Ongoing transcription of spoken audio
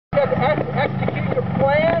You have to execute your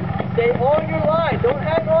plan. Stay on your line. Don't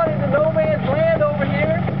hang on into no man's land over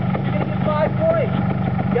here. You're going to get 5 points.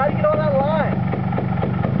 You got to get on that line.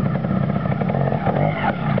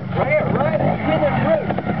 Right here, right. Get this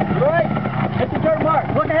root. Right. Hit the dirt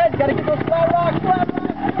mark. Look ahead. You got to get those flat rocks, flat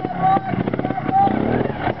rocks, flat rocks, flat rocks.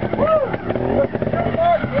 Woo! Look at the dirt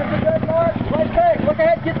mark. Get the dirt mark. Right there. Look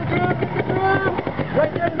ahead. Get the groove. Get the groove.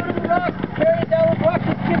 Right there in the middle of the rock. Carry it down those rocks.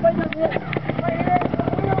 Just skip by your wood. Right here.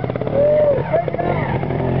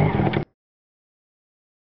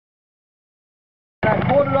 I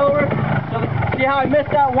pulled it over, so see how I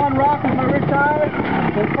missed that one rock with my rear tire?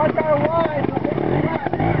 The front tire wide, so take it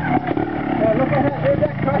flat. Now look ahead, there's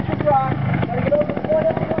that crushed rock. Gotta get over the point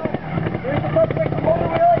of the rock. Here's the front fix the motor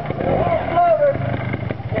wheel. Over.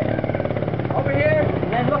 Okay. Over here,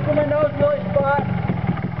 and then look for my nose wheelie spot.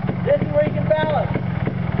 This is where you can balance.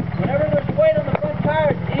 Whenever there's weight on the front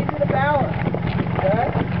tire, it's easy to balance. Okay?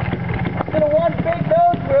 Instead of one big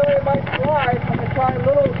nose wheelie, it might slide. I'm going to try a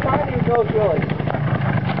little tiny nose wheelie.